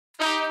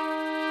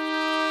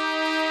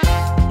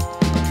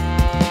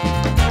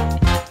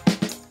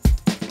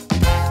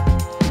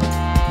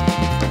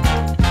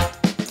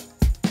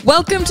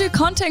Welcome to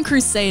Content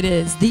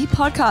Crusaders, the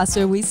podcast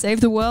where we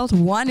save the world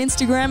one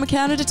Instagram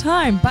account at a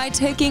time by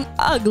taking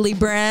ugly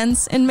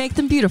brands and make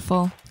them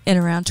beautiful in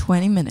around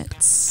 20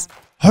 minutes.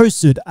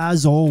 Hosted,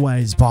 as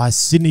always, by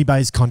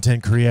Sydney-based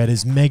content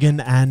creators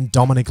Meghan and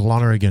Dominic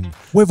Loneragan.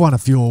 We've won a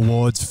few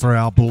awards for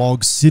our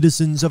blog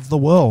Citizens of the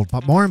World,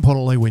 but more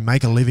importantly, we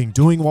make a living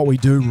doing what we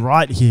do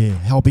right here,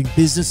 helping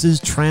businesses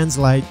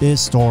translate their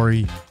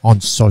story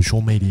on social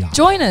media.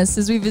 Join us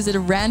as we visit a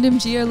random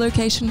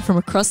geolocation from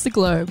across the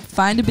globe,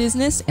 find a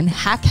business, and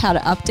hack how to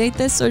update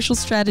their social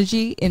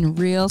strategy in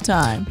real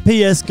time.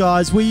 P.S.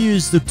 guys, we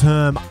use the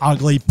term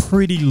ugly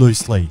pretty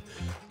loosely.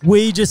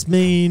 We just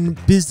mean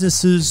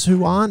businesses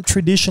who aren't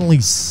traditionally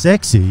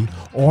sexy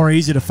or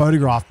easy to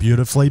photograph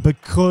beautifully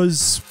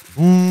because,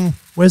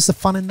 where's the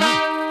fun in that?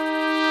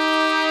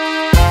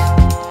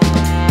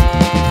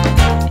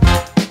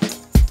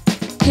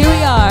 Here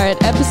we are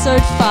at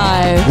episode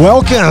 5.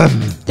 Welcome!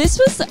 This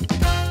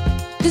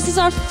is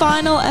our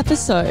final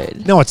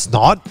episode. No, it's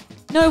not.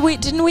 No,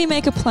 didn't we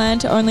make a plan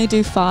to only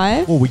do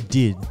 5? Well, we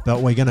did,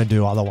 but we're going to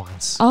do other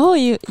ones.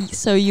 Oh,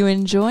 so you're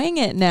enjoying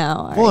it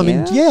now, are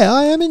you? Yeah,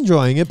 I am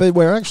enjoying it, but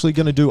we're actually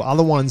going to do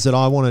other ones that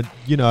I want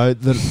to,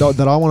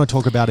 that I want to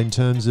talk about in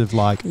terms of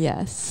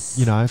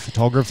yes,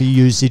 photography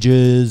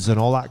usages and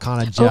all that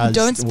kind of jazz. Oh,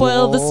 don't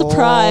spoil the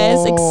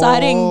surprise.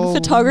 Exciting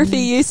photography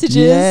usages.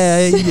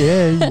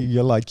 Yeah.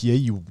 You're like,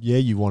 you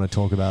want to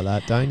talk about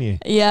that, don't you?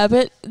 Yeah,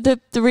 but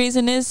the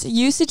reason is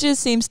usages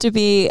seems to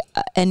be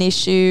an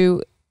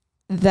issue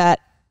that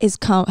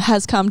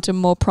has come to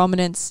more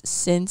prominence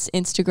since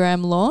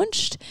Instagram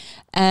launched,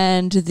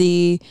 and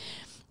the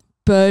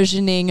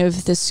burgeoning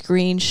of the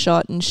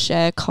screenshot and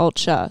share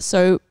culture.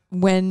 So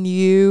when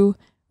you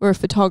were a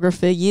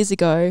photographer years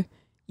ago,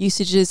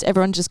 usages,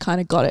 everyone just kind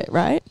of got it,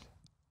 right?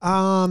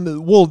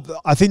 Well,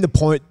 I think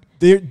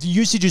the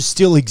usages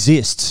still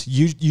exist.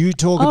 You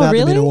talk about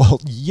them in a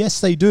world. Yes,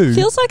 they do.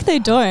 Feels like they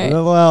don't.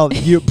 Well,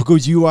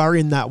 because you are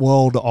in that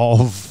world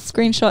of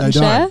screenshot and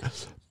share.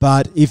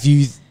 But if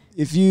you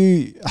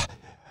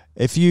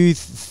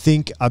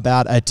think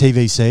about a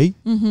TVC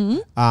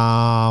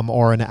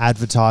or an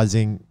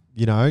advertising,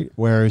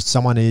 where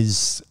someone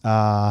is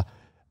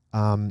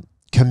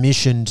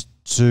commissioned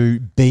to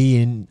be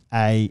in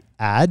a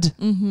ad,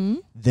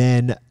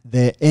 then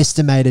they're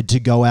estimated to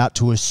go out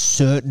to a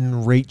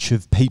certain reach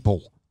of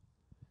people.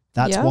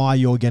 That's why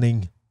you're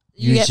getting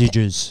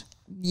usages.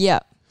 Yeah.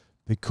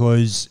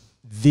 Because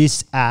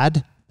this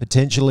ad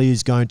potentially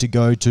is going to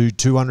go to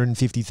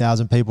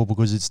 250,000 people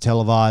because it's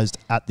televised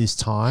at this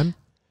time.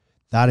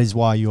 That is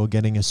why you're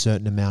getting a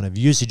certain amount of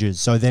usages.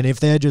 So then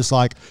if they're just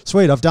like,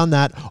 sweet, I've done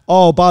that.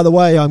 Oh, by the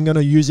way, I'm going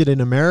to use it in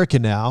America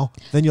now.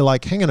 Then you're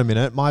like, hang on a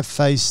minute, my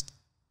face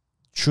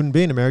shouldn't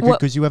be in America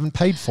because you haven't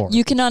paid for it.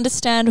 You can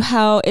understand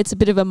how it's a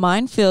bit of a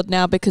minefield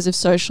now because of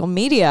social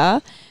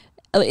media.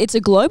 It's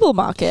a global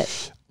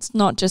market. It's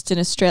not just an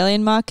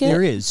Australian market.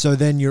 There is. So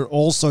then you're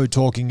also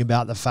talking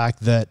about the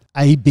fact that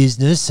a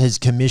business has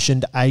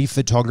commissioned a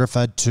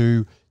photographer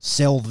to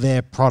sell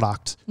their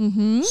product.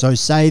 So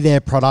say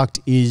their product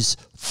is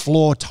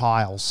floor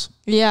tiles.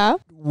 Yeah.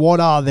 What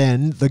are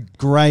then the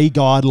grey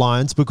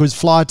guidelines? Because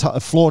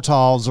floor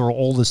tiles are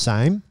all the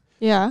same.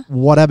 Yeah.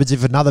 What happens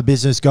if another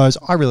business goes,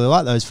 I really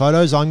like those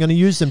photos, I'm going to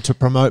use them to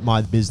promote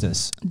my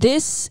business?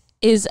 This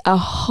is a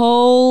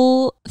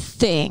whole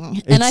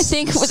thing, and I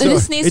think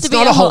this needs to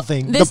be a whole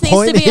thing. This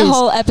needs to be a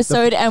whole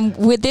episode, and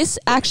with this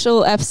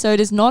actual episode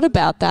is not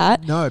about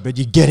that. No, but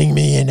you're getting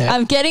me in it.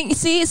 I'm getting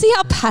see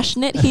how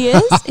passionate he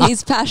is.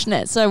 He's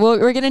passionate, so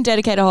we're going to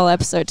dedicate a whole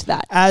episode to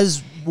that.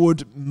 As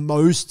would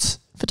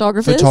most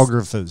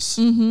photographers.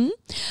 We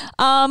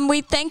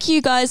thank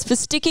you guys for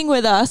sticking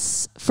with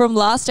us from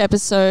last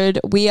episode.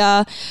 We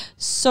are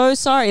so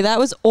sorry that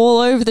was all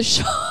over the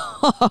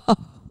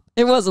shop.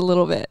 It was a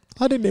little bit.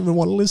 I didn't even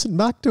want to listen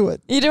back to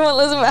it. You didn't want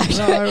to listen back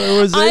to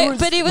it?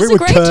 But it was a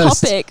great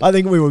topic. I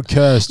think we were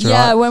cursed, right?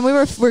 Yeah, when we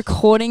were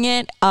recording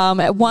it,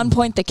 at one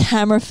point the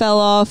camera fell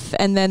off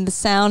and then the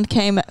sound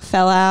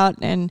fell out.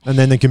 And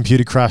then the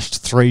computer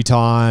crashed 3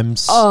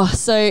 times. Oh,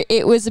 so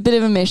it was a bit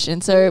of a mission.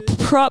 So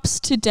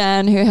props to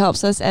Dan who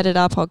helps us edit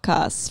our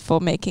podcasts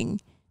for making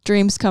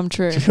dreams come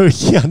true.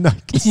 Yeah, no.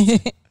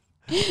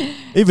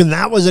 Even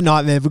that was a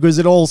nightmare because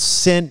it all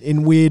sent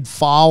in weird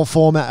file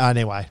format.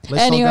 Anyway,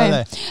 let's not go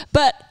there.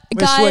 But we're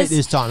guys, sweet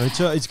this time. It's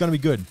going to be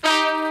good. All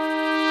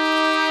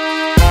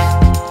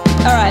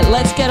right,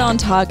 let's get on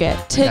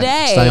target.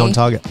 Today, stay on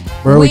target.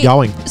 Where are we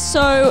going?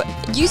 So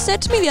you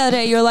said to me the other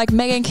day, you're like,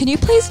 Meghan, can you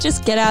please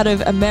just get out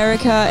of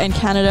America and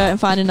Canada and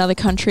find another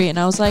country? And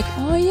I was like,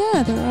 oh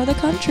yeah, there are other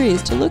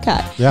countries to look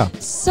at. Yeah.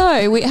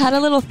 So we had a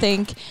little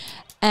think,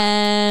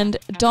 and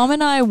Dom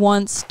and I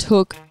once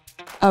took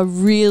a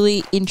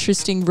really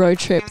interesting road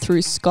trip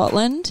through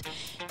Scotland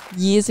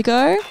years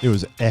ago. It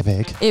was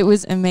epic. It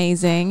was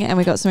amazing, and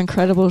we got some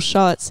incredible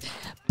shots.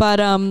 But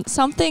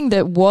something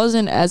that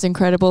wasn't as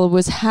incredible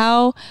was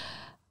how...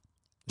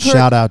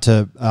 Shout out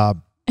to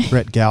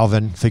Brett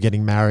Galvin for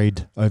getting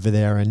married over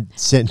there and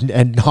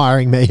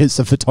hiring me as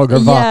a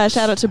photographer. Yeah,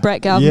 shout out to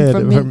Brett Galvin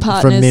from Mint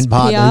Partners. From Mint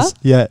Partners, PR.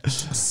 yeah.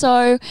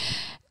 So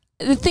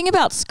the thing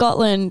about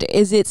Scotland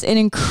is it's an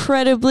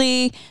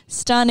incredibly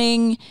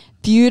stunning,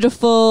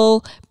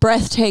 beautiful,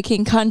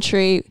 breathtaking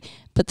country,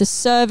 but the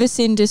service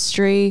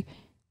industry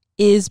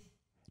needs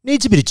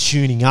a bit of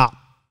tuning up.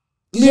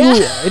 Yeah.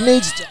 It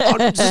needs.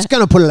 I'm just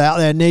going to put it out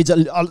there. It needs a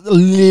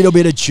little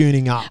bit of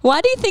tuning up. Why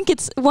do you think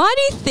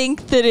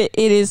that it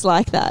is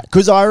like that?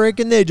 Because I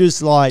reckon they're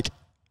just like,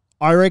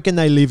 I reckon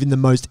they live in the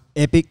most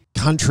epic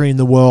country in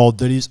the world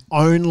that is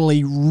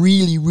only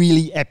really,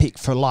 really epic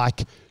for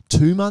like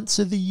 2 months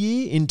of the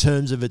year in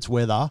terms of its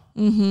weather.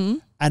 Mm-hmm.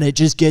 And it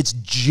just gets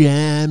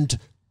jammed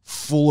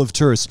full of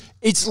tourists.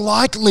 It's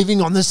like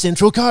living on the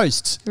Central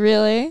Coast.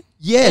 Really?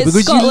 Yeah,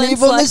 because Scotland's you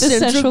live on like the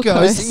Central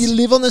Coast. You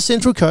live on the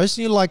Central Coast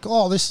and you're like,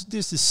 oh, this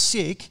is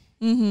sick.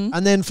 Mm-hmm.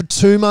 And then for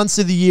 2 months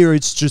of the year,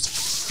 it's just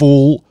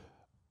full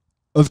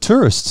of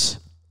tourists.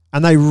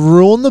 And they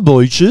ruin the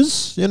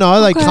beaches. You know,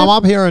 they come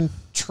up here and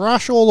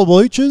trash all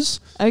the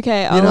beaches.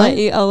 Okay,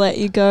 I'll let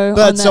you go.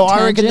 But on that so I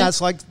tangent.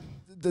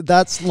 reckon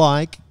that's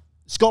like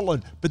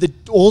Scotland. But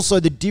also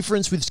the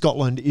difference with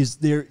Scotland is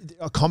their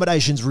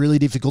accommodation's really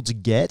difficult to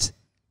get.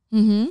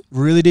 Mm-hmm.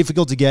 Really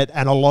difficult to get,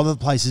 and a lot of the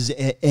places are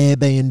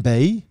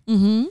Airbnb.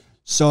 Mm-hmm.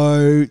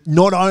 So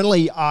not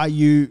only are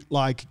you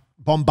like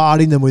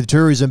bombarding them with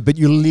tourism, but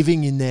you're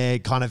living in their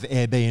kind of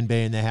Airbnb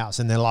in their house,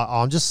 and they're like,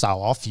 oh, I'm just so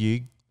off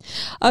you.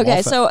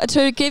 Okay, so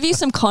to give you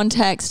some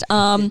context,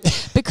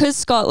 because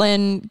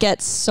Scotland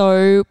gets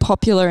so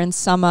popular in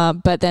summer,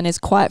 but then is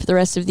quiet for the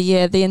rest of the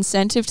year, the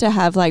incentive to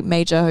have like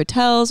major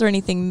hotels or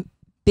anything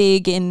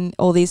big in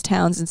all these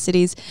towns and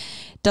cities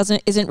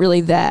isn't really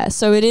there.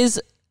 So it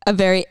is a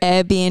very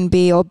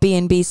Airbnb or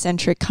B&B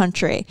centric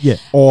country. Yeah,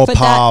 or but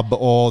pub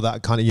or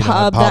that kind of,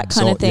 pub, that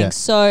kind of thing. Yeah.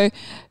 So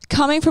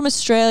coming from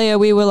Australia,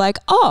 we were like,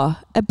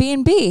 oh, a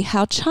B&B,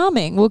 how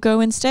charming. We'll go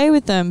and stay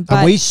with them. But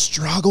and we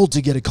struggled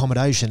to get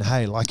accommodation.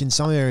 Hey, like in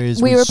some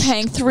areas we were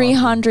paying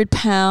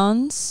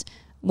 £300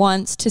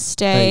 once to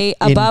stay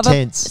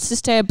once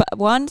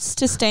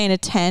to stay in a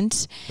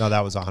tent. No,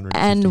 that was 150.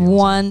 And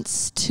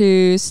once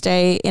to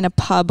stay in a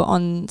pub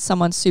on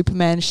someone's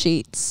Superman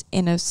sheets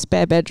in a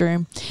spare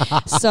bedroom.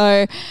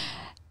 So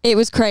it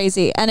was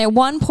crazy. And at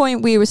one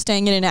point we were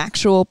staying in an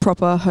actual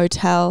proper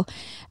hotel,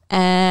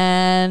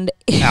 and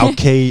our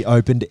key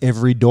opened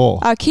every door.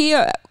 Our key,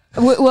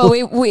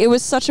 it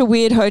was such a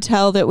weird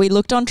hotel that we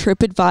looked on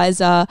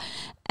TripAdvisor,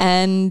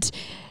 and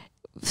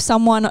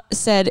someone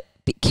said,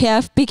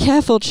 be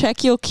careful,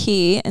 check your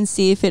key and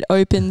see if it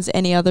opens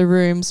any other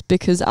rooms,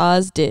 because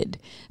ours did.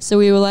 So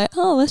we were like,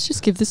 oh, let's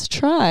just give this a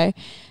try.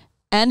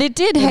 And it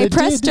did. Hey,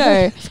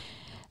 presto.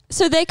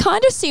 So they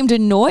kind of seemed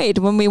annoyed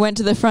when we went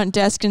to the front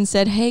desk and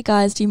said, hey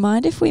guys, do you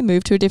mind if we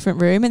move to a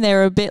different room? And they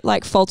were a bit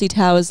like Fawlty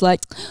Towers,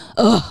 like,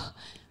 ugh,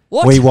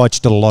 what? We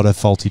watched a lot of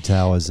Fawlty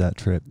Towers that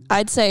trip.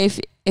 I'd say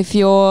if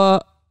you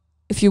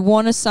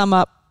want to sum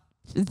up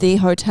the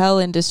hotel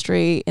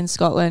industry in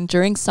Scotland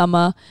during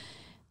summer,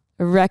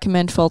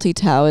 recommend Fawlty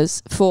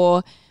Towers.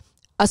 For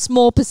a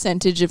small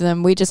percentage of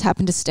them, we just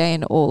happened to stay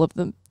in all of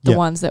them, the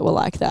ones that were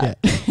like that.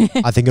 Yeah.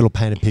 I think it'll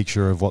paint a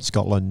picture of what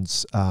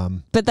Scotland's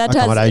but that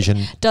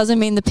accommodation doesn't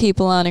mean the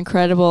people aren't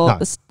incredible. No.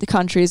 The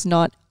country is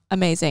not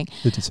amazing.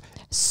 It is.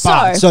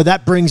 So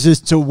that brings us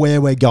to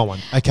where we're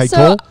going. Okay,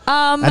 cool.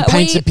 And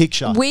paints a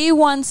picture. We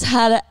once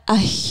had a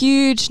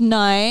huge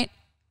night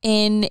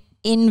in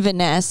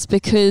Inverness,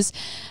 because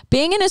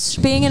being an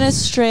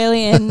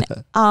Australian,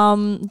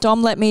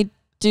 Dom let me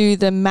do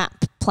the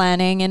map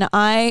planning, and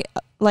I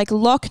like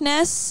Loch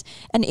Ness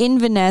and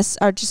Inverness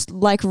are just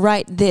like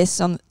right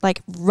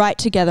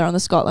together on the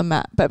Scotland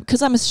map. But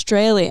because I'm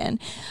Australian,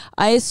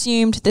 I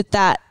assumed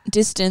that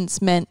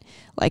distance meant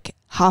like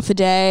half a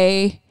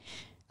day,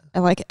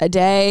 like a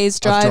day's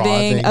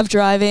of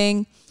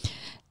driving.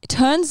 It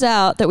turns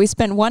out that we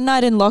spent one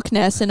night in Loch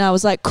Ness, and I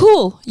was like,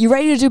 cool, you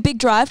ready to do a big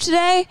drive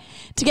today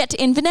to get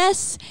to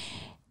Inverness?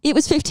 It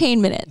was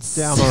 15 minutes.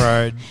 Down the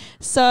road.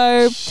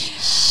 So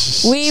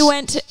we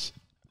went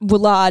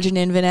large in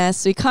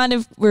Inverness. We kind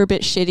of were a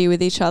bit shitty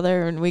with each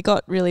other, and we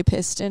got really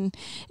pissed. And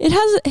I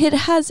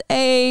have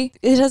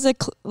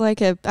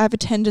a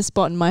tender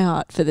spot in my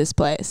heart for this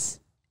place.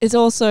 It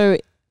also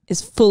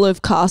is full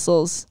of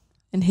castles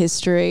and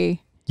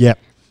history. Yep.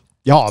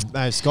 Yeah,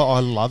 I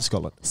love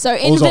Scotland. So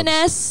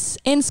Inverness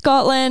in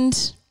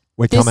Scotland.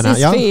 We're coming at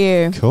you. For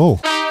you. Cool.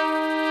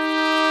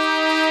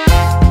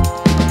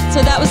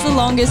 So that was the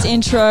longest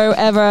intro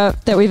ever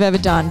that we've ever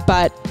done,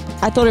 but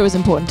I thought it was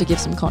important to give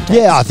some context.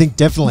 Yeah, I think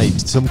definitely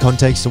some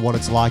context to what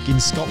it's like in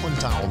Scotland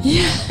town.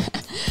 Yeah.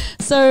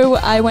 So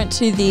I went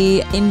to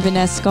the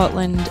Inverness,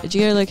 Scotland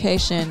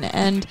geolocation,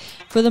 and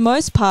for the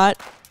most part,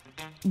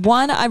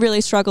 I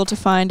really struggled to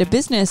find a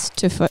business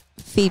to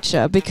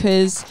feature,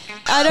 because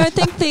I don't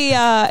think the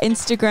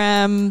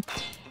Instagram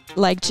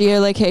like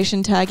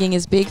geolocation tagging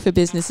is big for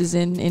businesses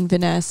in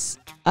Inverness.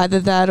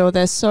 Either that, or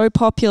they're so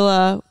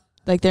popular,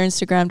 like their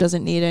Instagram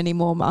doesn't need any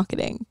more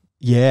marketing.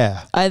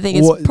 Yeah. I think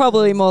it's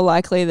probably more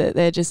likely that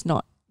they're just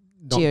not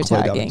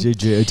geotagging.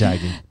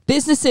 Geotagging.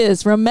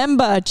 Businesses,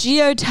 remember,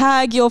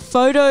 geotag your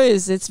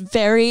photos. It's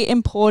very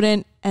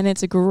important and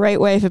it's a great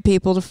way for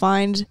people to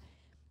find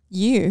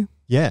you.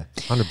 Yeah,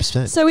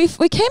 100%. So we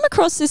came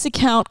across this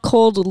account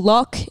called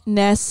Loch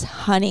Ness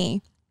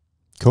Honey.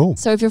 Cool.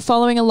 So if you're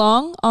following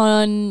along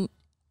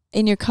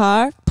in your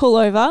car, pull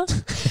over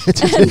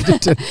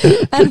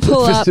and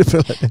pull up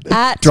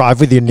at drive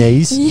with your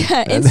knees.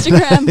 Yeah,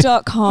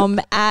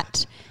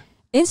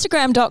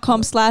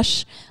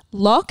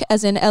 Instagram.com/Loch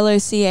as in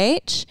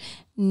LOCH,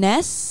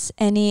 Ness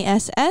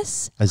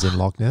NESS as in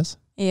Loch Ness.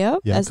 Yep,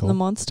 Yeah, as cool. the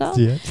monster.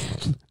 Yeah.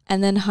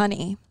 And then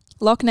Honey.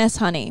 Loch Ness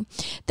Honey.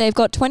 They've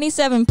got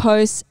 27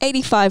 posts,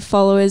 85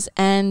 followers,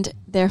 and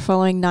they're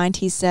following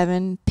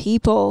 97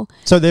 people.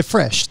 So they're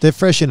fresh. They're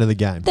fresh into the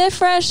game. They're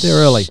fresh. They're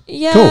early.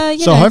 Yeah. Cool.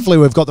 So hopefully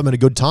we've got them at a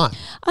good time.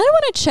 I don't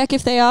want to check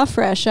if they are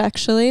fresh,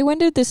 actually. When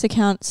did this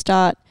account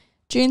start?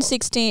 June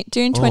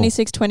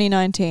 26,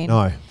 2019.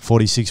 No,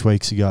 46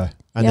 weeks ago.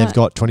 And Yeah. they've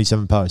got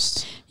 27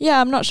 posts.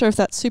 Yeah, I'm not sure if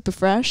that's super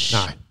fresh.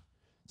 No.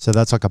 So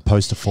that's like a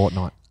post a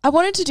fortnight. I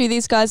wanted to do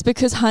these guys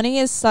because honey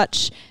is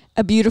such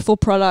a beautiful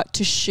product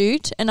to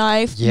shoot, and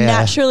I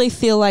naturally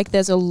feel like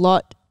there's a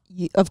lot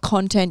of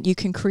content you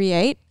can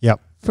create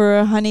for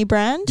a honey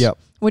brand. Yep.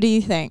 What do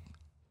you think?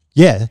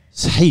 Yeah,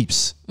 it's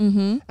heaps.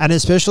 Mm-hmm. And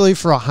especially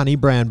for a honey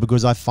brand,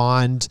 because I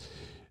find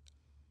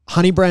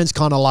honey brand's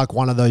kind of like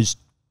one of those,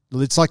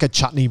 it's like a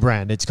chutney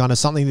brand. It's kind of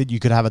something that you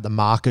could have at the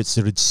markets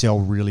that would sell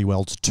really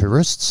well to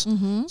tourists.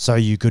 Mm-hmm. So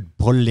you could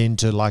put it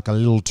into like a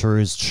little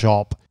tourist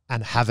shop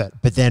and have it.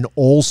 But then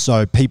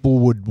also people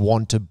would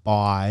want to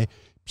buy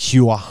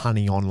pure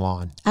honey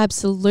online.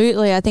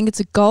 Absolutely. I think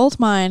it's a gold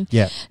mine.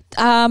 Yeah.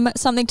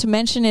 Something to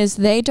mention is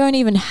they don't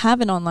even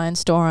have an online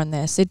store on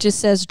this. It just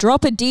says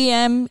drop a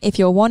DM if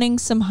you're wanting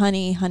some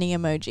honey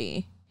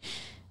emoji.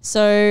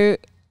 So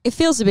it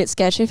feels a bit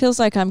sketchy. It feels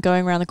like I'm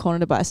going around the corner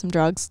to buy some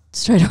drugs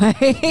straight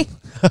away.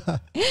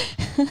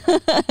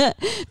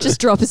 Just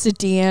drop us a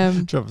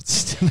DM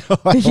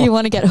if you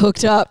want to get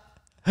hooked up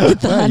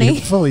with the honey.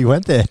 You fully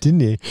went there,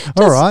 didn't you?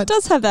 All right.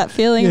 Does have that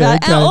feeling. Yeah,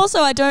 But okay. and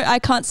also, I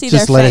can't see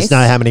Just their let face. us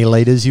know how many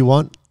litres you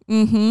want.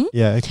 Mm-hmm.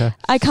 Yeah, okay.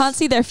 I can't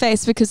see their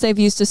face because they've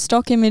used a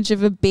stock image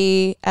of a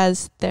bee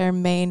as their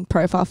main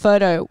profile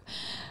photo,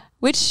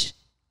 which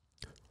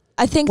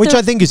I think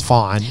is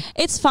fine.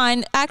 It's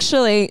fine.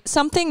 Actually,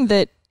 something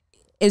that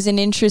is an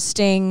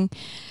interesting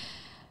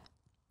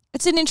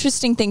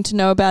thing to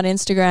know about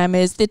Instagram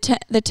is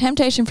the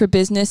temptation for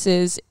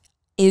businesses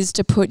is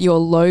to put your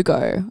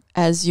logo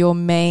as your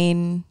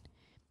main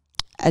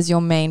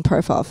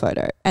profile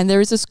photo. And there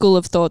is a school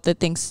of thought that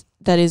thinks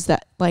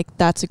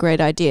that's a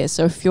great idea.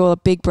 So if you're a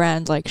big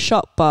brand like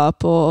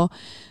Shopbop or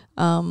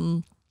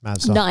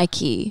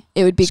Nike,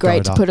 it would be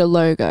great to put a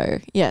logo.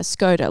 Yeah,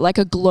 Skoda, like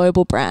a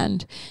global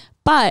brand.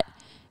 But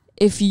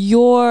if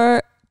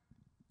you're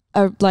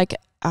a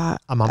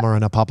mama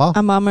and a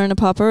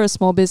papa. Or a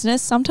small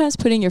business, sometimes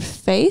putting your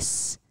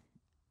face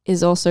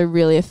is also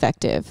really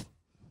effective.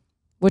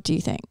 What do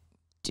you think?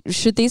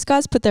 Should these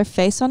guys put their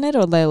face on it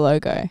or their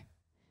logo?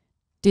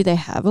 Do they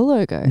have a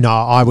logo? No,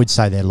 I would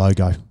say their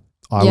logo.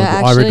 I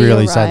Yeah, would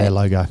really you're say right. their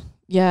logo.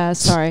 Yeah,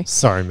 sorry.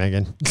 Sorry,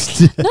 Megan.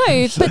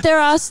 No, but there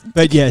are...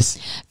 But yes.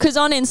 Because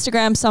on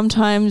Instagram,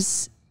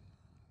 sometimes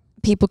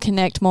people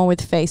connect more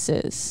with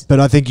faces. But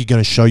I think you're going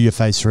to show your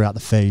face throughout the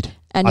feed.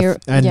 And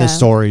the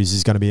stories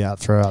is going to be out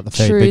throughout the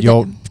feed. True, but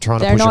you're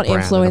trying to push a brand and a They're not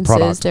influencers,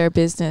 product. they're a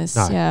business.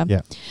 No,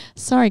 yeah.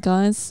 Sorry,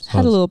 guys.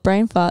 Had a little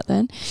brain fart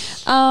then.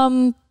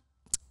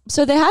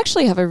 So they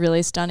actually have a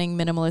really stunning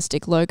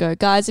minimalistic logo.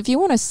 Guys, if you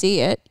want to see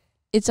it,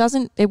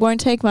 it won't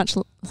take much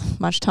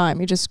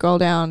time. You just scroll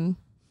down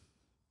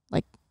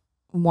like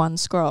one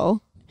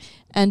scroll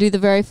and do the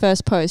very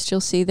first post. You'll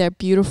see their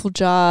beautiful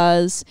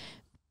jars,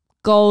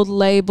 gold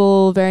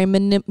label, very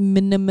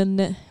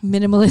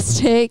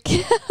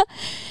minimalistic.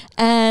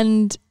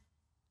 And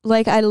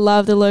like I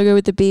love the logo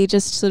with the bee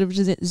just sort of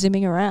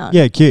zimming around.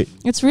 Yeah, cute.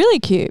 It's really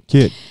cute.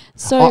 Cute.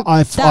 So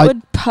that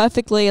would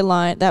perfectly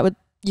align.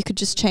 You could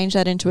just change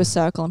that into a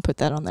circle and put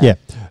that on there. Yeah.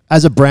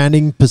 As a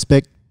branding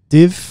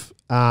perspective,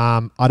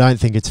 I don't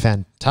think it's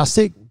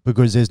fantastic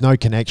because there's no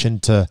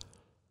connection to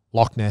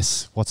Loch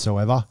Ness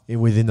whatsoever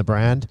within the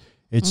brand.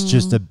 It's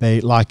just a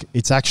bee. Like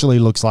it actually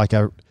looks like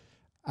an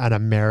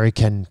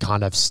American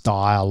kind of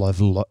style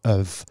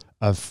of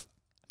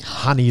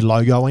honey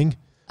logoing.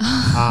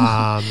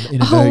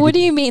 What do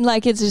you mean?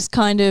 Like it's just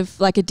kind of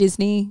like a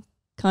Disney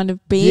kind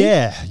of bee?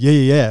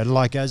 Yeah.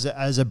 Like as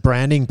a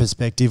branding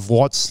perspective,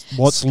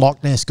 what's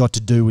Loch Ness got to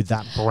do with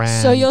that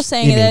brand? So you're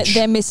saying image? that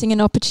they're missing an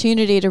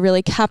opportunity to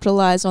really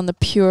capitalize on the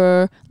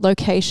pure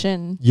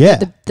location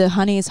the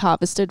honey is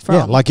harvested from.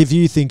 Yeah, like if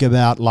you think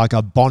about like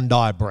a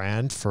Bondi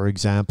brand, for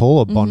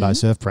example, a Bondi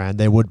surf brand,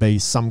 there would be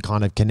some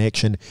kind of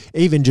connection,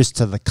 even just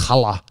to the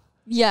colour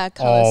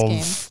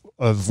scheme.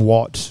 of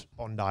what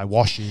Bondi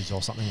wash is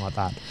or something like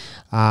that.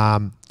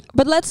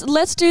 But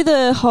let's do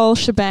the whole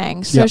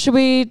shebang. So should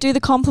we do the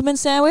compliment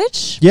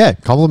sandwich? Yeah,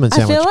 compliment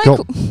sandwich. I feel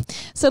like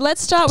so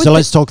let's start with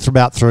let's talk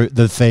about through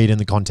the feed and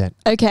the content.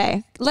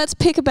 Okay. Let's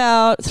pick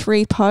about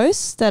 3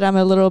 posts that I'm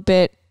a little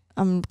bit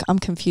I'm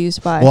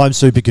confused by. Well, I'm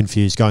super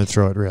confused going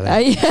through it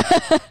really.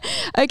 Yeah.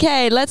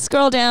 Okay, let's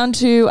scroll down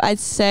to, I'd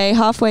say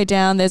halfway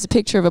down there's a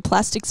picture of a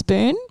plastic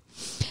spoon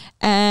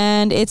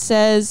and it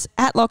says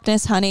at Loch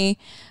Ness Honey,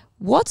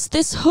 what's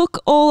this hook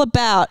all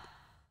about?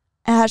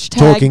 Hashtag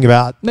Talking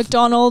about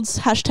McDonald's,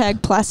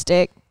 hashtag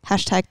plastic,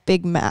 hashtag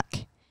Big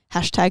Mac,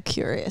 hashtag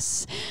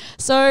curious.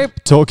 So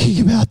talking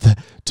about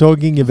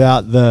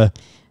the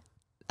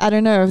I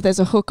don't know if there's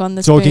a hook on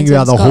the spoon. Talking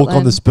about the hook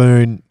on the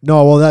spoon.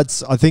 No, well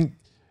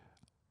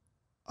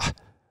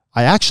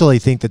I actually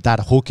think that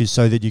hook is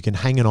so that you can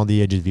hang it on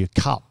the edge of your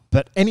cup.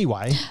 But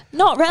anyway,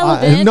 not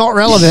relevant. Not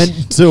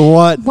relevant to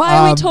what. Why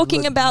are we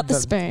talking about the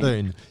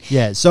spoon?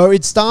 Yeah, so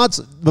it starts.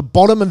 The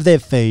bottom of their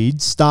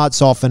feed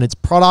starts off, and it's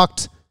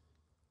product,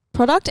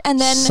 and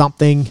then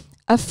something.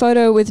 A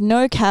photo with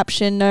no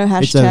caption, no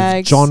hashtags.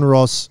 It's a John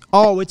Ross.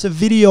 Oh, it's a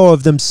video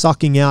of them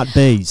sucking out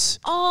bees.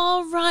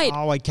 Oh, right.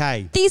 Oh,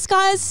 okay. These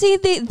guys, see,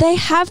 they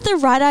have the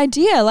right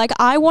idea. Like,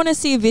 I want to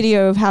see a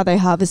video of how they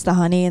harvest the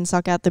honey and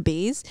suck out the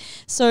bees.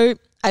 So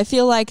I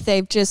feel like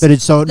they've just... But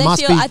it's so it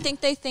must be... I think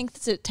they think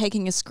that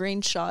taking a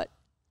screenshot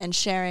and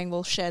sharing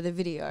will share the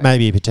video.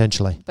 Maybe,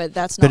 potentially. But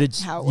that's not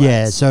how it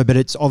works. Yeah, but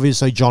it's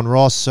obviously John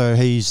Ross, so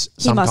he's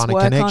some kind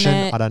of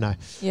connection. I don't know.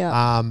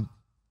 Yeah.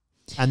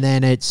 And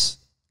then it's...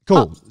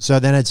 Cool. So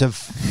then it's a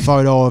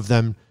photo of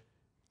them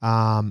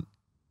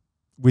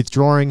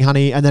withdrawing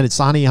honey, and then it's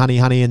honey,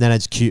 and then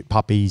it's cute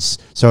puppies.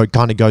 So it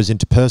kind of goes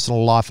into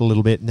personal life a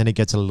little bit, and then it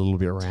gets a little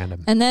bit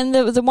random. And then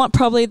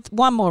the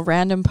one more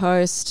random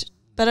post,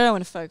 but I don't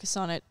want to focus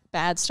on it,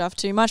 bad stuff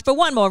too much. But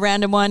one more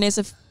random one is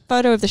a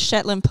photo of the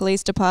Shetland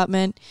Police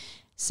Department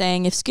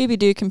saying, if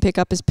Scooby-Doo can pick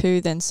up his poo,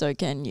 then so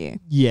can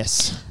you.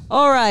 Yes.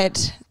 All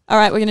right,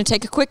 we're going to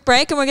take a quick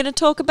break, and we're going to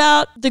talk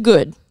about the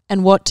good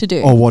and what to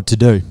do. Or what to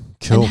do.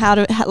 Cool.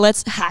 And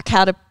let's hack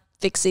how to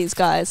fix these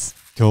guys.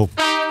 Cool.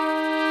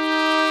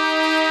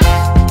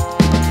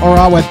 All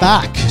right, we're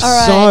back. All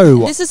right.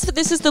 So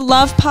this is the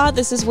love part.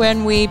 This is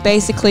when we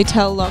basically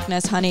tell Loch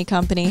Ness Honey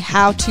Company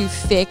how to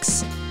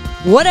fix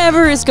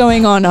whatever is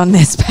going on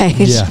this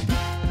page. Yeah.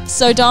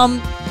 So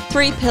Dom,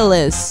 3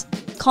 pillars.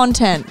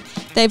 Content.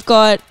 They've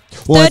got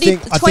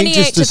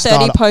 28 to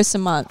 30 posts a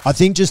month. I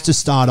think just to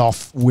start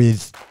off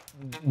with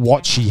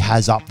what she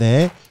has up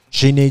there,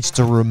 she needs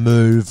to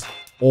remove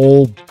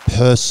all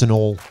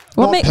personal,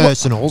 all,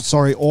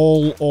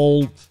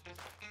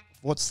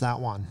 what's that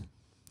one?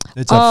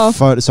 It's a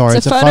photo, sorry,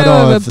 it's a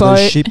photo of the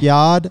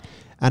shipyard,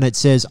 and it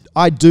says,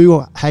 I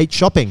do hate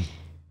shopping.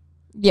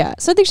 Yeah,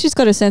 so I think she's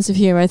got a sense of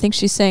humor. I think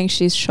she's saying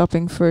she's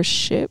shopping for a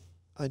ship.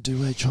 I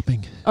do hate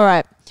shopping. All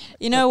right.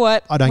 You know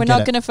what? We're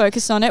not going to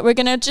focus on it. We're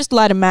going to just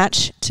light a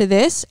match to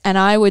this, and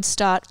I would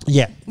start.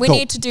 Yeah, We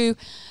need to do,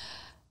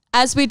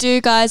 as we do,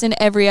 guys, in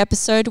every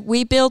episode,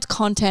 we build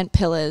content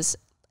pillars.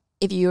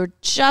 If you're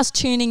just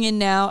tuning in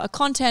now, a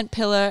content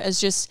pillar is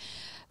just,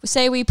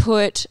 say we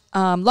put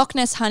Loch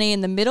Ness Honey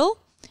in the middle,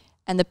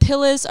 and the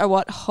pillars are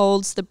what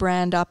holds the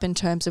brand up in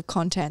terms of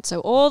content. So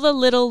all the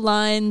little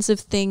lines of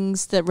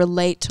things that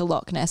relate to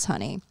Loch Ness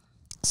Honey.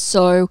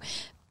 So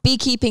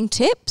beekeeping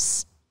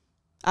tips,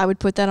 I would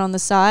put that on the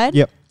side.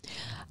 Yep.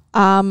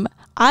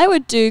 I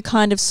would do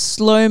kind of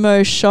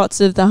slow-mo shots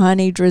of the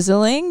honey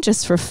drizzling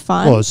just for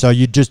fun. Well, so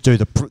you just do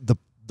the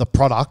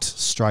product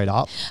straight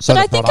up. So but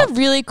I think a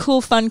really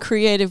cool, fun,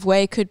 creative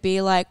way could be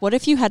like, what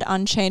if you had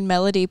Unchained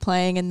Melody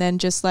playing and then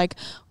just like,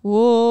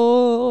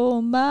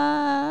 whoa,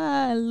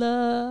 my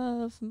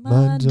love,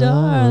 my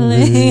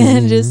darling,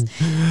 and just,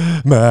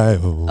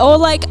 or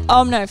like,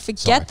 oh no,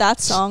 forget that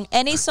song.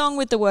 Any song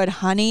with the word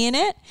honey in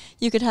it,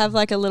 you could have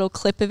like a little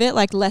clip of it,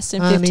 like less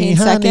than 15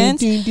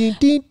 seconds,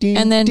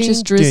 and then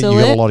just drizzle it.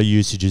 You got a lot of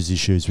usages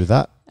issues with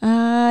that.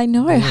 I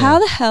know. Yeah. How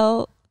the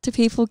hell do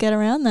people get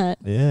around that?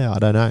 Yeah, I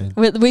don't know.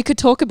 We could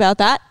talk about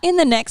that in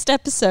the next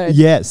episode.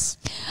 Yes.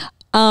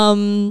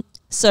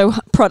 So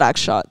product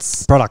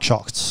shots. Product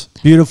shots.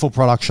 Beautiful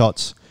product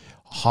shots.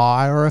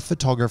 Hire a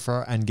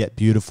photographer and get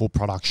beautiful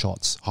product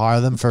shots. Hire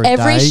them for a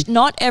day.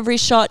 Not every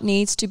shot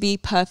needs to be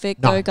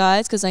perfect though,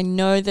 guys, because I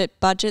know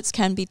that budgets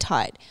can be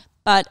tight.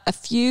 But a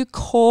few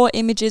core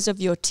images of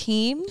your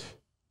team.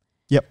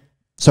 Yep.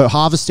 So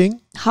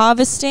harvesting.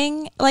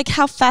 Like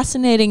how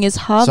fascinating is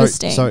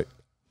harvesting?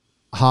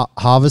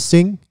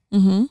 Harvesting,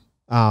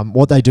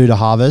 what they do to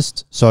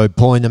harvest, so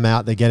pulling them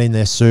out, they get in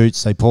their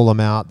suits, they pull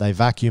them out, they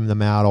vacuum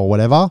them out or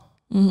whatever.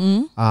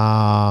 Showing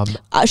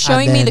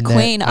me the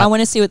queen. I want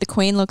to see what the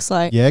queen looks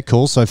like. Yeah,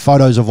 cool. So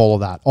photos of all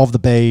of that, of the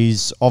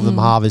bees, of them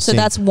harvesting. So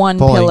that's one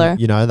pillar.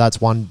 You know, that's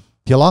one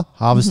pillar,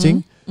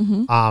 harvesting.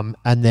 And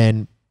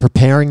then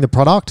preparing the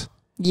product.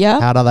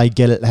 Yeah. How do they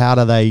get it? How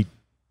do they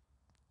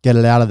get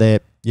it out of their,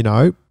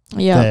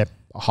 their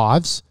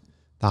hives,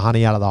 the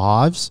honey out of the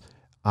hives?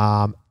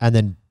 And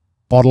then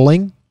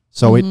bottling,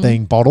 so it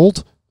being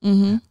bottled,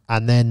 and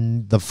and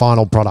then the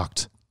final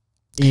product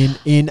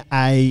in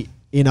a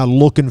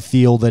look and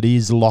feel that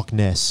is Loch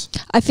Ness.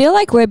 I feel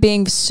like we're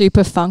being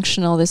super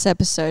functional this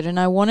episode, and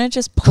I want to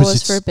just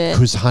pause for a bit.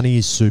 Because honey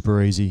is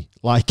super easy.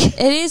 Like it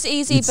is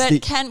easy,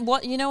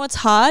 but you know what's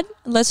hard?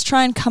 Let's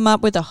try and come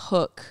up with a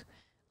hook.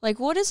 Like,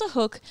 what is a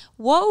hook?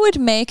 What would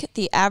make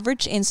the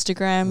average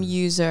Instagram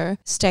user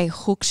stay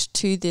hooked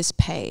to this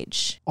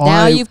page?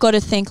 Now you've got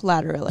to think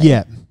laterally.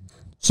 Yeah.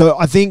 So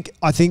I think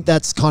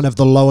that's kind of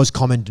the lowest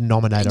common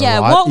denominator. Yeah,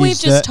 right? what we've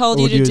just told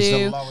you to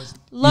do.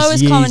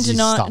 Lowest common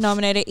stuff.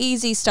 denominator,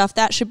 easy stuff.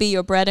 That should be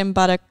your bread and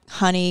butter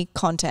honey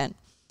content.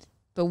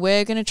 But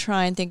we're going to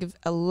try and think of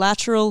a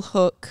lateral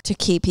hook to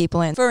keep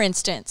people in. For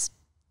instance,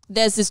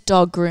 there's this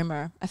dog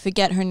groomer. I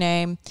forget her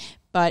name,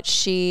 but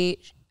she's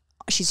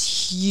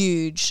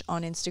huge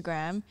on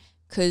Instagram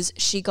because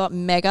she got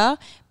mega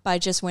by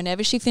just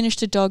whenever she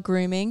finished a dog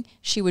grooming,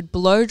 she would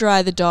blow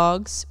dry the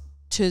dogs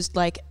to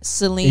like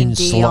Celine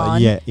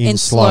Dion in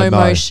slow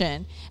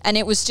motion. And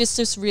it was just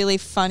this really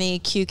funny,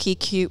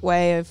 cute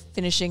way of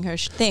finishing her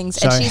things.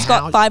 So and she's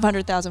got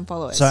 500,000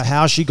 followers. So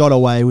how she got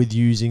away with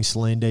using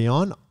Celine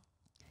Dion,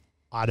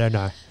 I don't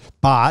know.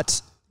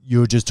 But you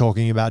were just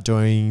talking about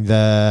doing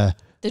the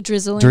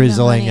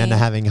drizzling and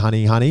having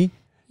honey.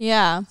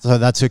 Yeah. So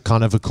that's a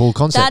kind of a cool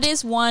concept. That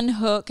is one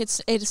hook.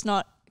 It's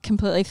not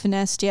completely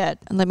finessed yet.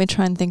 And let me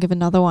try and think of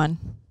another one.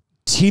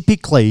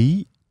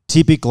 Typically,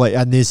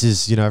 and this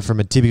is, from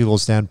a typical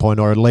standpoint,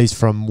 or at least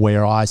from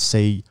where I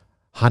see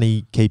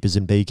honey keepers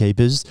and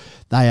beekeepers,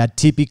 they are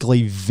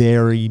typically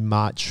very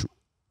much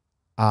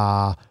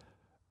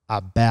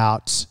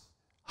about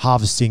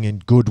harvesting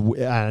and good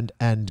and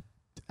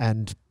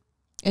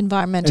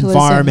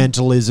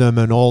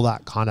environmentalism and all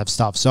that kind of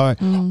stuff. So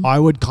I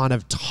would kind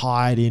of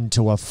tie it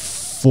into a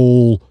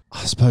full,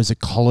 I suppose,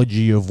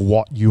 ecology of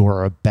what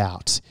you're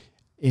about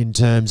in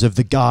terms of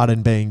the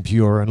garden being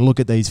pure, and look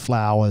at these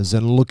flowers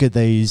and look at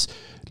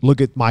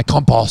my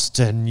compost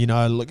and,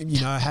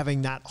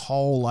 having that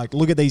whole, like,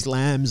 look at these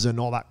lambs and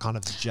all that kind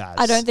of jazz.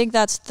 I don't think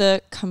that's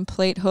the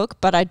complete hook,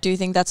 but I do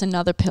think that's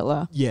another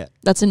pillar. Yeah.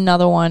 That's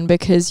another one,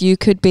 because you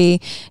could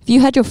be, if you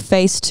had your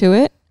face to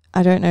it,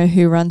 I don't know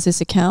who runs this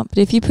account, but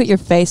if you put your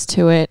face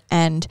to it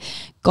and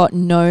got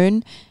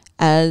known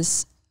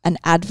as an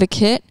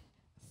advocate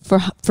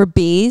for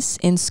bees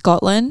in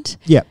Scotland,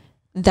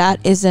 that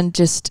isn't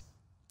just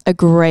a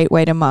great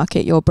way to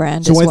market your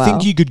brand as well. So I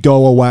think you could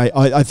go away.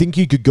 I think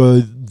you could go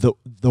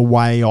the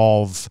way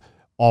of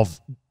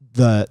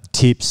the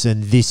tips,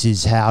 and this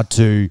is how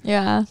to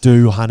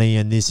do honey,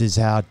 and this is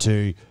how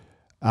to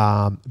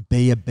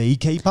be a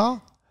beekeeper.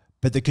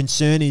 But the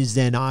concern is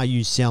then, are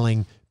you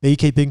selling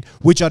beekeeping,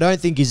 which I don't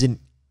think is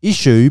an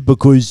issue,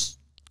 because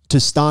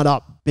to start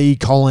up bee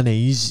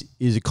colonies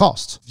is a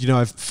cost.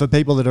 For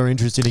people that are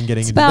interested in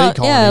getting into bee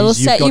colonies, it'll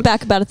set you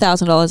back about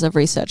 $1,000. I've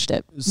researched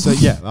it. So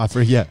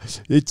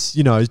it's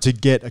to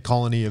get a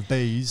colony of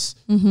bees.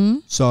 Mm-hmm.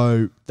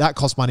 So that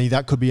costs money.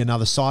 That could be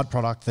another side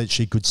product that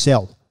she could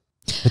sell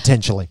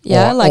potentially.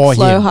 Yeah, like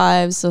flow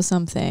hives or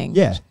something.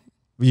 Yeah,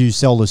 you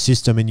sell the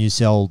system and you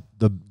sell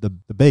the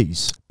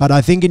bees. But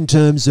I think in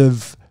terms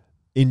of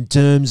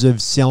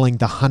selling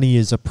the honey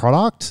as a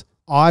product,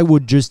 I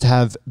would just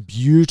have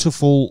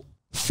beautiful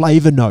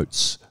flavor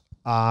notes.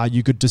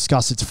 You could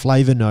discuss its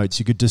flavor notes.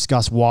 You could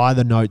discuss why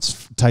the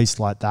notes taste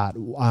like that.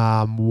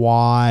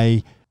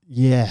 Why?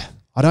 Yeah,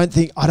 I don't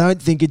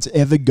think it's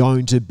ever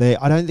going to be.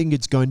 I don't think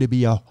it's going to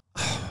be a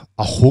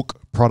hook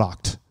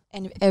product.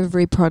 And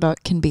every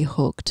product can be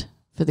hooked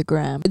for the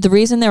gram. The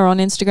reason they're on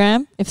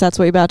Instagram, if that's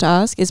what you're about to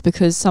ask, is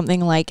because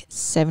something like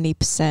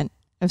 70%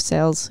 of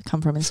sales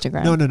come from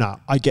Instagram. No.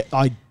 I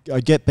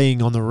get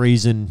being on the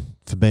reason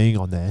for being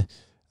on there,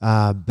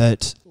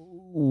 but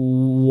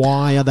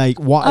why are they?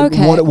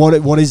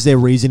 What is their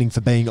reasoning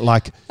for being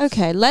like?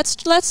 Okay,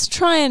 let's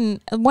try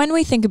and when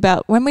we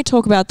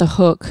talk about the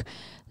hook,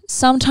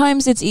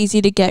 sometimes it's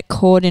easy to get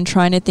caught in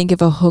trying to think of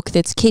a hook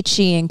that's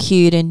kitschy and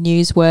cute and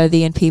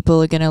newsworthy, and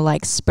people are gonna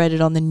like spread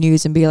it on the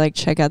news and be like,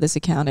 check out this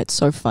account, it's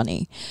so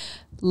funny.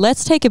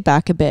 Let's take it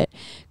back a bit,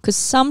 because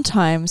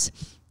sometimes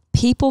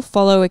people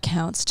follow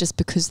accounts just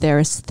because they're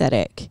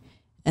aesthetic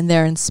and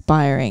they're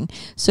inspiring.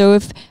 So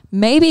if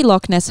maybe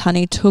Loch Ness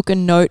Honey took a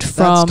note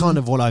from... That's kind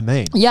of what I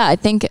mean. Yeah,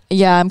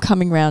 I'm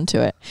coming round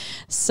to it.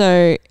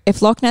 So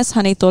if Loch Ness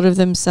Honey thought of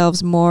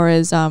themselves more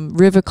as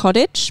River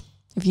Cottage,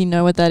 if you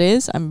know what that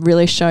is, I'm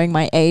really showing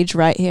my age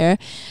right here.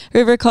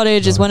 River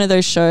Cottage is one of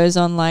those shows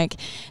on like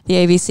the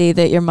ABC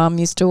that your mum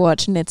used to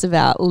watch, and it's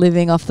about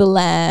living off the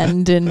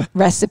land and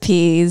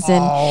recipes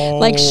and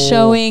like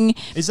showing.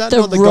 Is that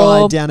not the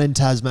guy down in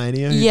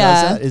Tasmania who does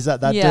that? Is that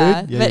dude?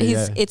 Yeah, but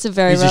he's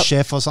a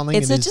chef or something.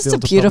 It's just a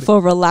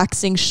beautiful,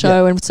 relaxing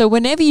show, and so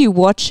whenever you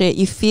watch it,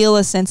 you feel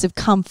a sense of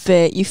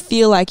comfort. You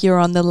feel like you're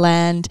on the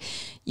land.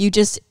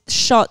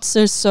 Shots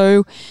are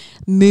so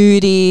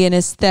moody and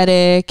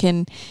aesthetic,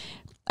 and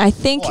I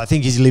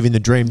think he's living the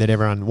dream that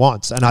everyone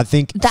wants, and I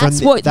think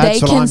that's what they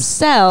can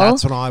sell.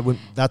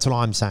 That's what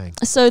I'm saying.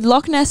 So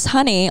Loch Ness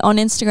honey on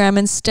Instagram,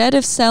 instead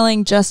of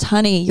selling just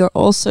honey, you're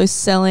also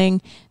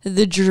selling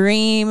the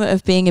dream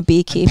of being a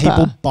beekeeper. And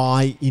people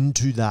buy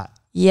into that.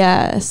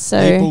 Yeah.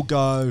 So people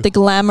go the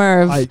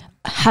glamour of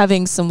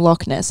having some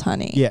Loch Ness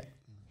honey. Yeah.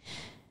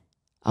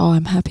 Oh,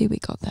 I'm happy we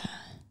got that.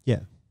 Yeah.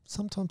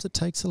 Sometimes it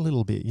takes a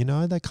little bit, you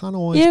know. They can't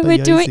always be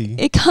we're doing easy.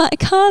 it.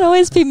 Can't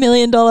always be $1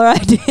 million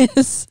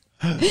ideas.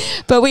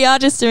 But we are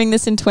just doing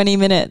this in 20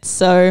 minutes.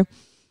 So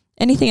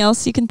anything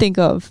else you can think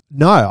of?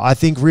 No, I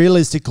think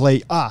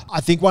realistically,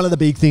 I think one of the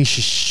big things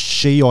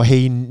she or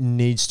he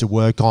needs to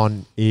work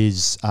on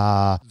is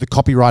the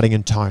copywriting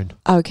and tone.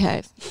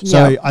 Okay.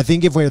 So I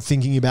think if we're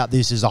thinking about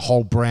this as a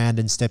whole brand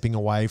and stepping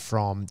away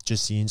from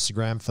just the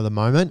Instagram for the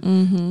moment,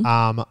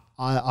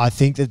 I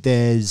think that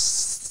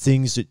there's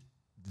things that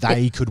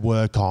they could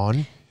work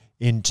on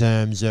in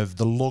terms of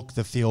the look,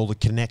 the feel, the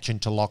connection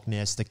to Loch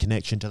Ness, the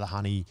connection to the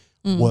honey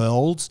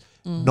world,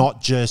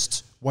 not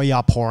just we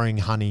are pouring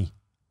honey.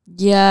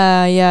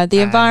 Yeah. The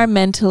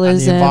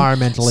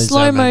environmentalism,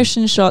 slow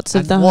motion shots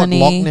of the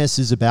honey. What Loch Ness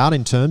is about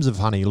in terms of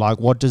honey. Like,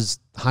 what does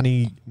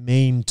honey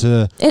mean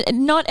to...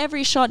 Not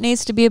every shot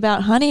needs to be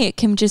about honey. It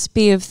can just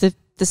be of the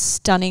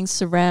stunning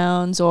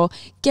surrounds, or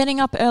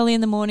getting up early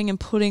in the morning and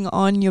putting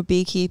on your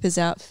beekeeper's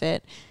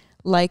outfit.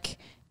 Like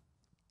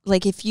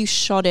if you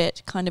shot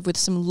it kind of with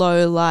some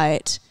low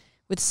light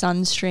with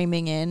sun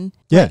streaming in.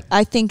 Yeah.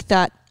 I think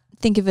of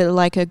it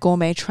like a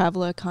gourmet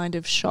traveler kind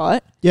of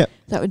shot. Yeah.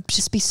 That would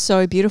just be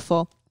so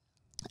beautiful.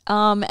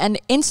 And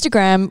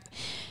Instagram,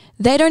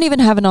 they don't even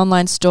have an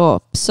online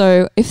store.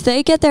 So if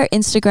they get their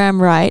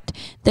Instagram right,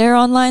 their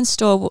online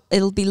store,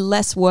 it'll be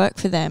less work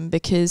for them,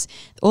 because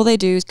all they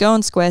do is go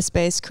on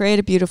Squarespace, create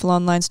a beautiful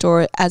online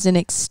store as an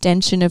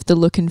extension of the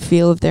look and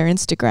feel of their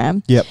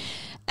Instagram. Yep.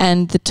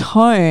 And the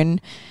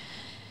tone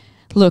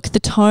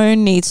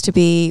needs to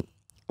be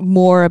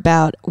more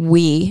about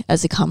we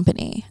as a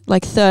company,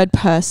 like third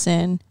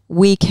person.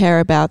 We care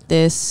about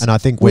this, and I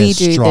think we're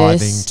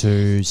striving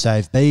to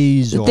save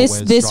bees.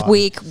 This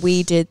week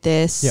we did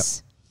this. Yep.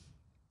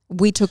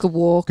 We took a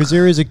walk, because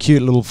there is a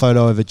cute little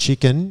photo of a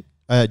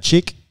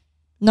chick.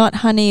 Not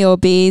honey or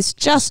bees,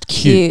 just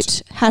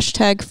cute.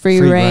 Hashtag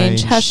free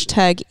range.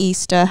 Hashtag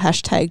Easter.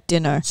 Hashtag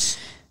dinner.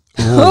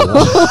 Wait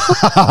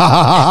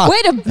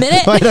a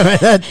minute.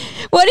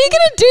 What are you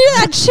going to do to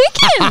that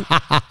chicken?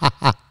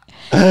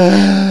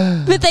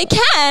 But they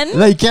can.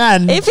 They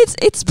can. If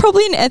it's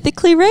probably an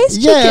ethically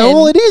raised chicken. Yeah,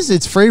 well, it is.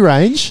 It's free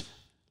range.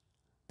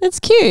 That's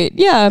cute.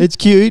 Yeah. It's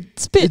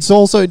cute. It's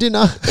also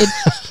dinner.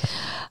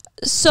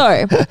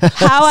 So,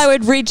 how I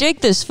would rejig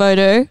this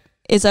photo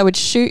is I would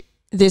shoot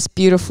this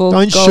beautiful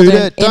Don't shoot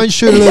it. Don't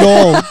shoot it at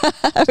all.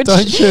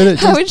 Don't shoot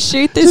it. I would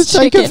shoot this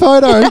chicken. Just take a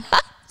photo.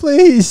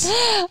 Please.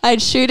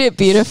 I'd shoot it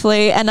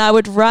beautifully, and I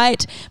would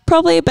write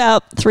probably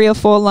about 3 or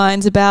 4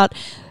 lines about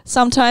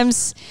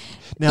sometimes...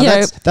 Now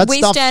that's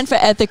we stand for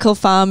ethical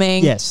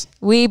farming. Yes.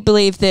 We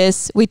believe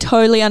this. We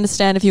totally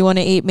understand if you want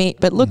to eat meat,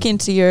 but look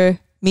into your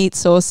meat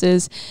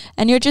sources.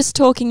 And you're just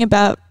talking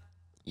about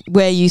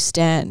where you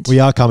stand. We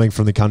are coming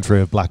from the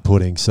country of black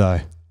pudding, so...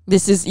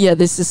 This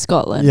is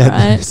Scotland,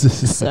 right?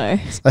 So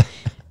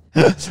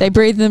they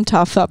breathe them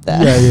tough up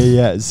there.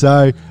 Yeah.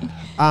 So,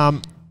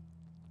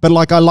 but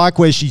like I like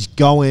where she's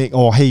going,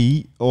 or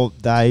he, or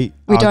they.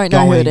 We don't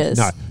know who it is.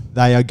 No,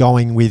 they are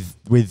going with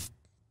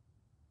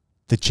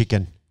the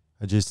chicken.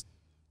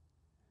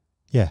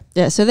 Yeah.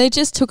 So they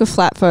just took a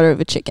flat photo of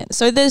a chicken.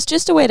 So there's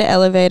just a way to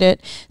elevate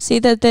it. See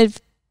that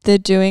they're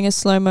doing a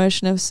slow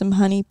motion of some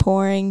honey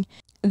pouring.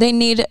 They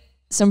need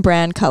some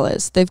brand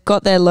colors. They've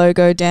got their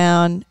logo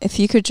down. If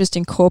you could just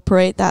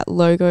incorporate that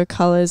logo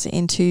colors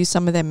into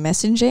some of their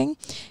messaging.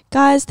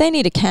 Guys, they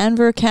need a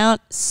Canva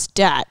account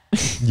stat.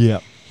 Yeah.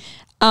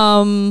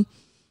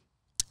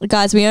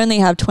 Guys, we only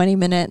have 20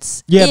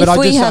 minutes. Yeah, but if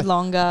we had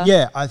longer,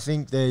 I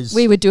think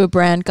we would do a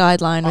brand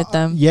guideline with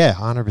them. Yeah,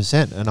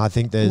 100%. And I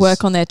think there's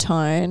work on their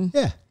tone.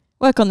 Yeah.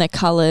 Work on their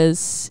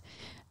colors,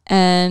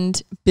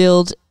 and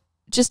build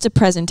just a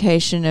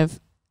presentation of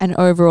an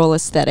overall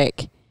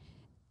aesthetic,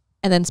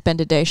 and then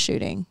spend a day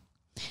shooting,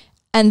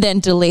 and then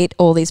delete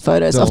all these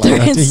photos off their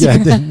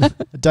Instagram. Yeah,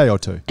 a day or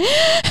two.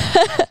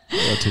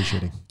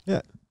 Shooting.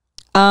 Yeah.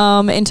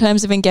 In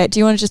terms of engage, do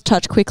you want to just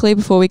touch quickly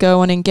before we go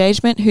on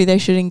engagement, who they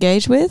should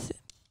engage with?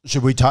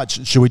 Should we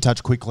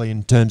touch quickly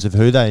in terms of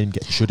who they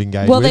should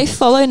engage with? Well, they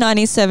follow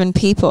 97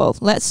 people.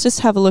 Let's just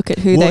have a look at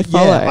who they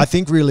follow. Yeah, I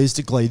think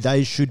realistically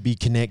they should be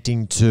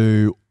connecting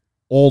to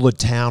all the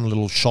town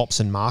little shops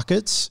and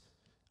markets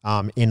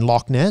in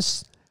Loch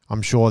Ness.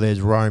 I'm sure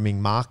there's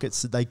roaming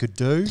markets that they could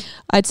do.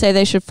 I'd say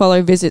they should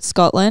follow Visit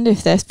Scotland.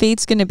 If their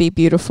feed's going to be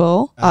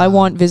beautiful, I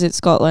want Visit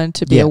Scotland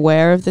to be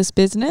aware of this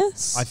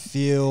business. I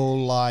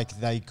feel like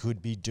they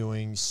could be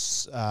doing,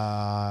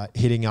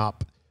 hitting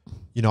up,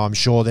 I'm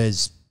sure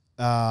there's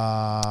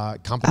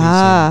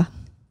companies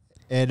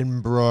in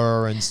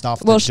Edinburgh and stuff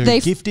that do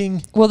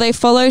gifting. Well, they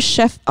follow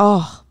Chef...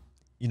 Oh,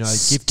 gifting.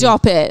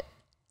 Stop it.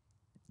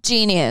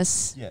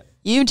 Genius. Yeah.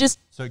 You just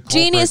So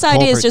genius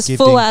corporate ideas just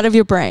gifting. fall out of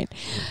your brain.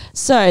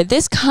 So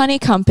this honey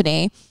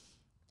company,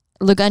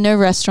 look, I know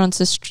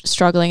restaurants are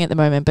struggling at the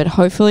moment, but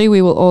hopefully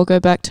we will all go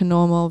back to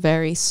normal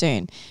very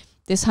soon.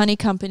 This honey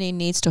company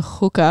needs to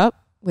hook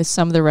up with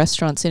some of the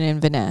restaurants in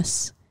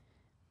Inverness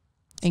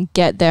and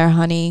get their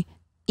honey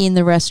in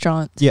the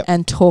restaurant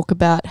and talk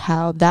about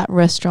how that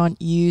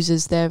restaurant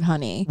uses their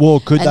honey.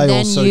 Well, could and they then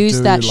also use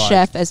do that like,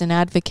 chef as an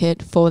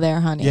advocate for their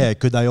honey? Yeah,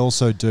 could they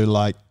also do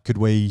like, could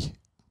we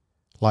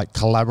like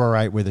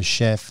collaborate with a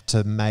chef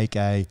to make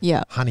a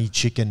honey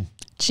chicken?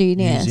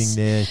 Genius.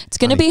 Using their it's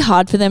going to be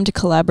hard for them to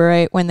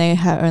collaborate when they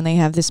only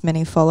have this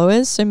many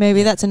followers. So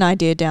maybe that's an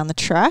idea down the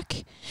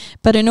track.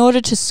 But in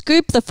order to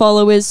scoop the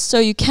followers so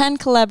you can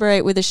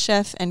collaborate with a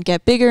chef and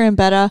get bigger and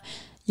better,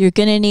 you're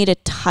going to need a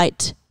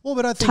tight. Well,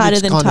 but I think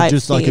it's kind of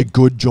just like a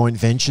good joint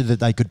venture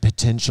that they could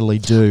potentially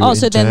do. Oh,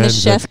 so then the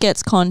chef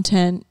gets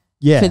content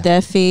for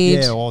their feed.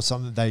 Yeah, or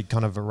something, they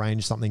kind of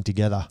arrange something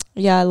together.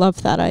 Yeah, I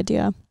love that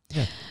idea.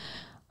 Yeah.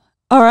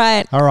 All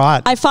right.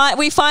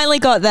 We finally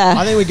got there.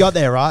 I think we got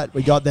there, right?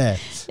 We got there.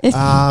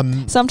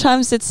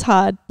 Sometimes it's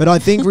hard. But I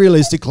think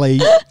realistically,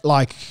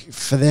 like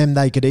for them,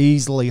 they could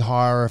easily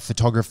hire a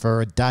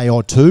photographer a day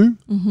or two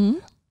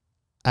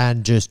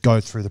and just go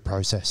through the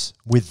process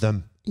with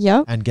them.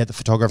 Yep. And get the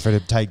photographer to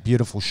take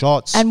beautiful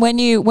shots. And when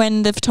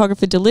the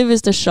photographer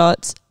delivers the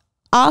shots,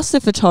 ask the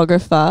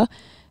photographer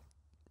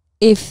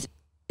if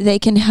they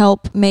can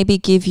help maybe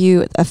give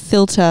you a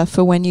filter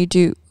for when you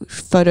do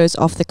photos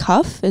off the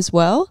cuff as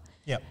well.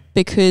 Yep.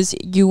 Because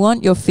you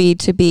want your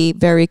feed to be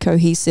very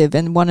cohesive,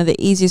 and one of the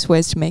easiest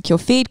ways to make your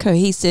feed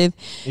cohesive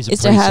is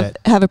to have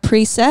a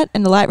preset,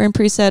 and a Lightroom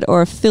preset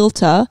or a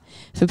filter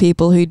for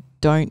people who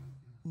don't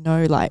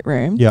know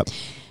Lightroom. Yep.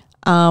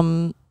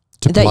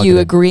 That you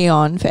agree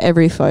on for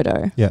every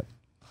photo. Yeah.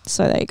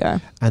 So there you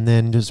go. And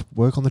then just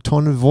work on the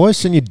tone of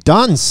voice and you're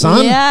done,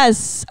 son.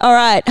 Yes. All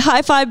right.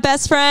 High five,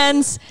 best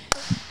friends.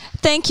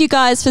 Thank you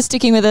guys for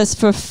sticking with us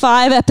for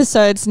 5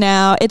 episodes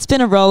now. It's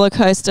been a roller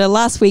coaster.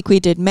 Last week we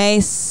did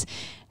Mace,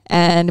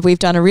 and we've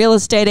done a real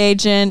estate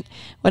agent.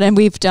 Then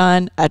we've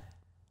done a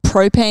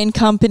propane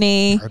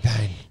company.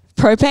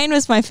 Propane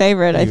was my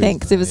favorite, I think,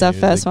 because it was our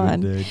first one.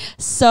 Dude.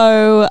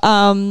 So,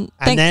 and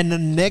then the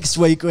next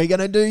week we're going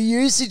to do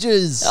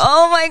usages.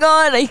 Oh my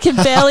God, he can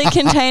barely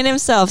contain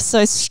himself.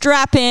 So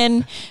strap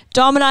in.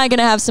 Dom and I are going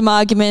to have some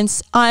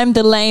arguments. I'm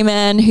the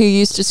layman who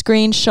used to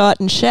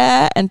screenshot and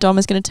share, and Dom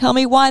is going to tell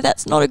me why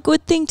that's not a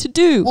good thing to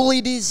do. Well,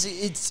 it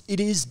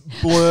is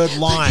blurred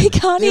lines. He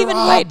can't even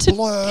wait to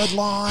blurred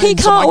lines. He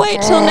can't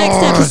wait till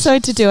next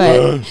episode to do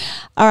it.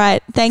 All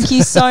right, thank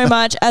you so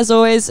much. As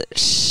always,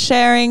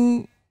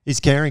 sharing is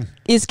caring.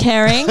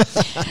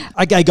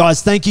 Okay,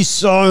 guys, thank you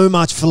so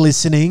much for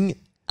listening.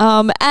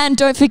 And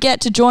don't forget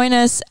to join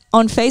us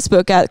on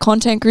Facebook at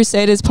Content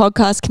Crusaders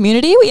Podcast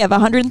Community. We have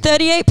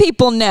 138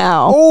 people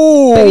now.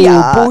 Oh,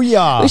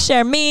 booyah. We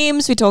share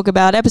memes, we talk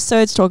about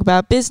episodes, talk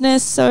about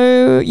business.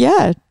 So,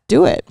 yeah,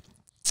 do it.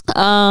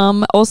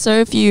 Also,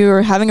 if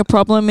you're having a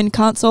problem and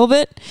can't solve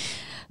it,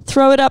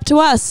 throw it up to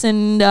us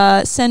and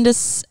send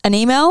us an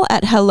email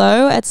at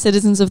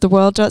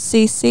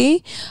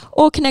hello@citizensoftheworld.cc,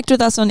 or connect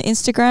with us on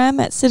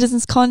Instagram at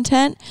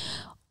citizenscontent,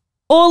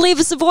 or leave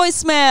us a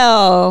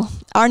voicemail.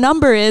 Our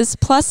number is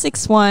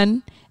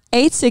 +61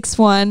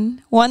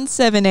 861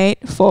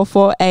 178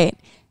 448.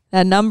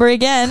 That number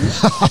again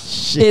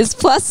is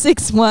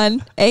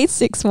 +61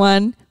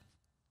 861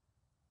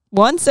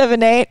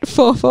 178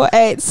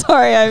 448.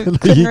 Sorry, I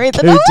couldn't read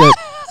the number.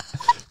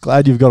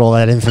 Glad you've got all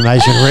that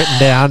information written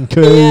down,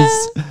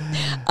 because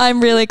I'm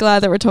really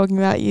glad that we're talking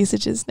about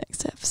usages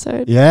next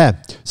episode. Yeah.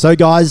 So,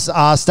 guys,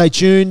 stay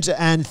tuned,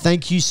 and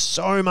thank you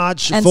so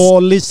much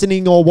for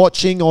listening or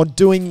watching or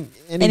doing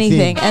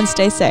anything. And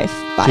stay safe.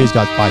 Bye. Cheers,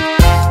 guys.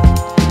 Bye.